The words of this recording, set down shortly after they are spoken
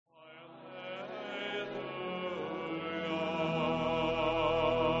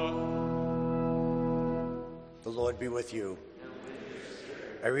Lord be with you.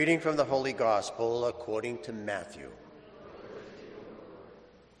 A reading from the Holy Gospel according to Matthew.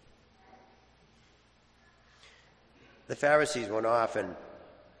 The Pharisees went off and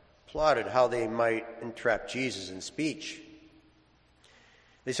plotted how they might entrap Jesus in speech.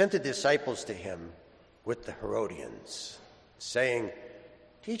 They sent the disciples to him with the Herodians, saying,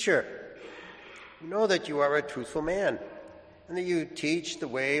 "Teacher, we know that you are a truthful man, and that you teach the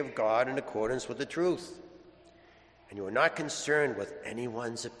way of God in accordance with the truth. And you are not concerned with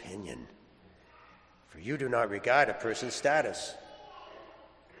anyone's opinion, for you do not regard a person's status.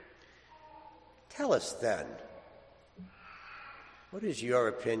 Tell us then, what is your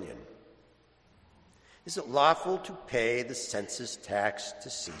opinion? Is it lawful to pay the census tax to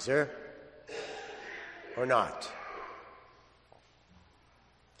Caesar or not?"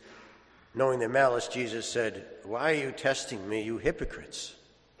 Knowing their malice, Jesus said, "Why are you testing me, you hypocrites?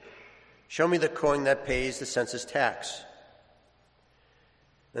 Show me the coin that pays the census tax."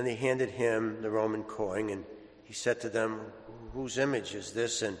 Then they handed him the Roman coin, and he said to them, "Whose image is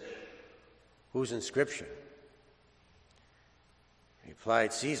this, and whose inscription?" He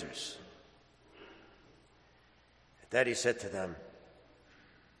replied, "Caesar's." At that he said to them,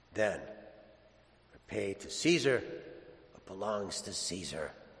 "Then repay to Caesar what belongs to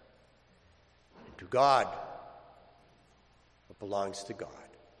Caesar, and to God what belongs to God."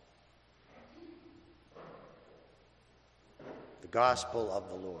 The Gospel of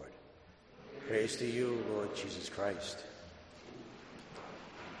the Lord. Praise to you, Lord Jesus Christ.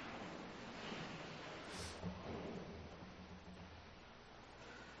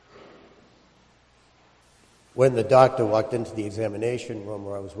 When the doctor walked into the examination room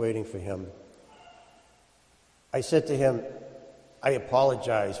where I was waiting for him, I said to him, "I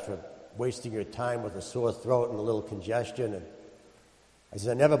apologize for wasting your time with a sore throat and a little congestion." And I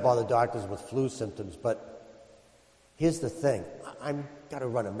said, "I never bother doctors with flu symptoms, but here's the thing. I've got to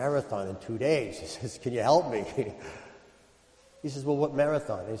run a marathon in 2 days." He says, "Can you help me?" He says, "Well, what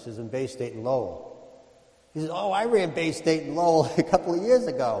marathon?" He says, "In Bay State and Lowell." He says, "Oh, I ran Bay State and Lowell a couple of years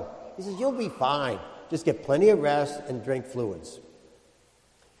ago." He says, "You'll be fine. Just get plenty of rest and drink fluids."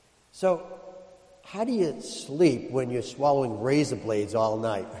 So, how do you sleep when you're swallowing razor blades all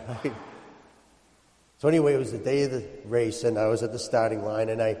night, right? So anyway, it was the day of the race, and I was at the starting line,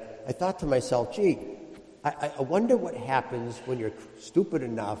 and I thought to myself, I wonder what happens when you're stupid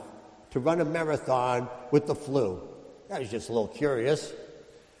enough to run a marathon with the flu. I was just a little curious.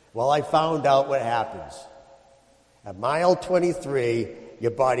 Well, I found out what happens. At mile 23,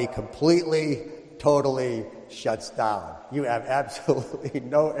 your body completely, totally shuts down. You have absolutely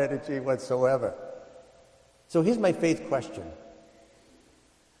no energy whatsoever. So here's my faith question.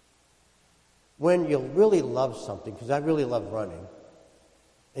 When you really love something, because I really love running,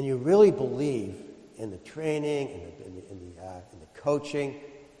 and you really believe in the training, in the coaching,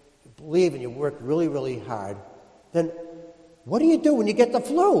 you believe and you work really, really hard, then what do you do when you get the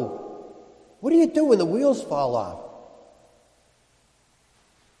flu? What do you do when the wheels fall off?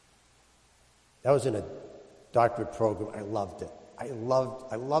 That was in a doctorate program. I loved it. I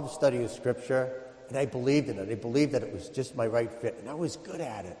loved studying Scripture, and I believed in it. I believed that it was just my right fit, and I was good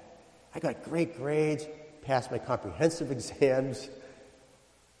at it. I got great grades, passed my comprehensive exams.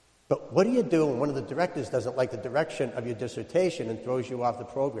 But what do you do when one of the directors doesn't like the direction of your dissertation and throws you off the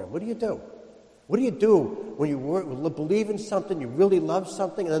program? What do you do? What do you do when you believe in something, you really love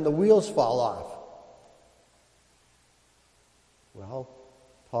something, and then the wheels fall off? Well,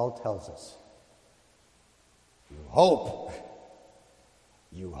 Paul tells us, you hope.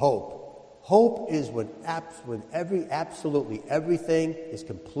 You hope. Hope is when absolutely everything is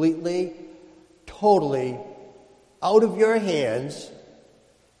completely, totally out of your hands,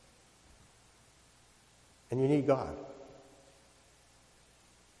 and you need God.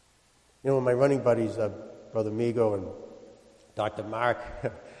 You know, when my running buddies, Brother Migo and Dr. Mark,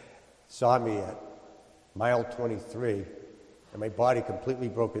 saw me at mile 23, and my body completely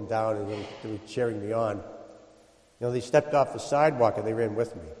broken down, and they were cheering me on, you know, they stepped off the sidewalk and they ran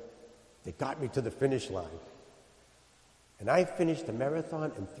with me. They got me to the finish line. And I finished the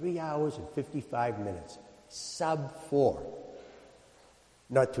marathon in 3 hours and 55 minutes. Sub 4.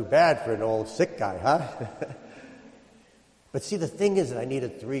 Not too bad for an old sick guy, huh? But see, the thing is that I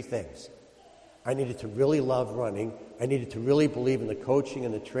needed 3 things. I needed to really love running. I needed to really believe in the coaching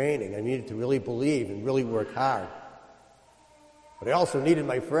and the training. I needed to really believe and really work hard. But I also needed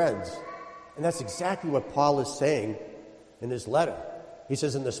my friends. And that's exactly what Paul is saying in his letter. He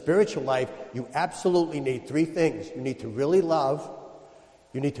says in the spiritual life, you absolutely need 3 things. You need to really love,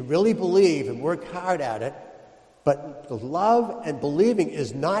 you need to really believe and work hard at it, but the love and believing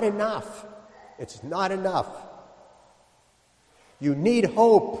is not enough. It's not enough. You need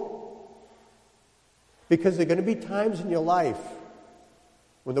hope. Because there are going to be times in your life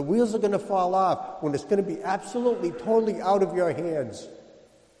when the wheels are going to fall off, when it's going to be absolutely, totally out of your hands.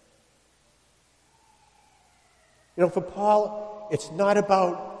 You know, for Paul, it's not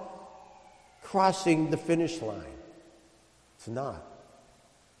about crossing the finish line. It's not.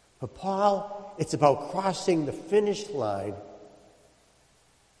 For Paul, it's about crossing the finish line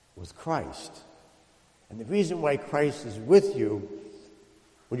with Christ. And the reason why Christ is with you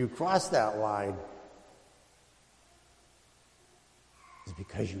when you cross that line is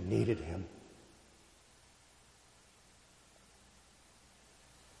because you needed him.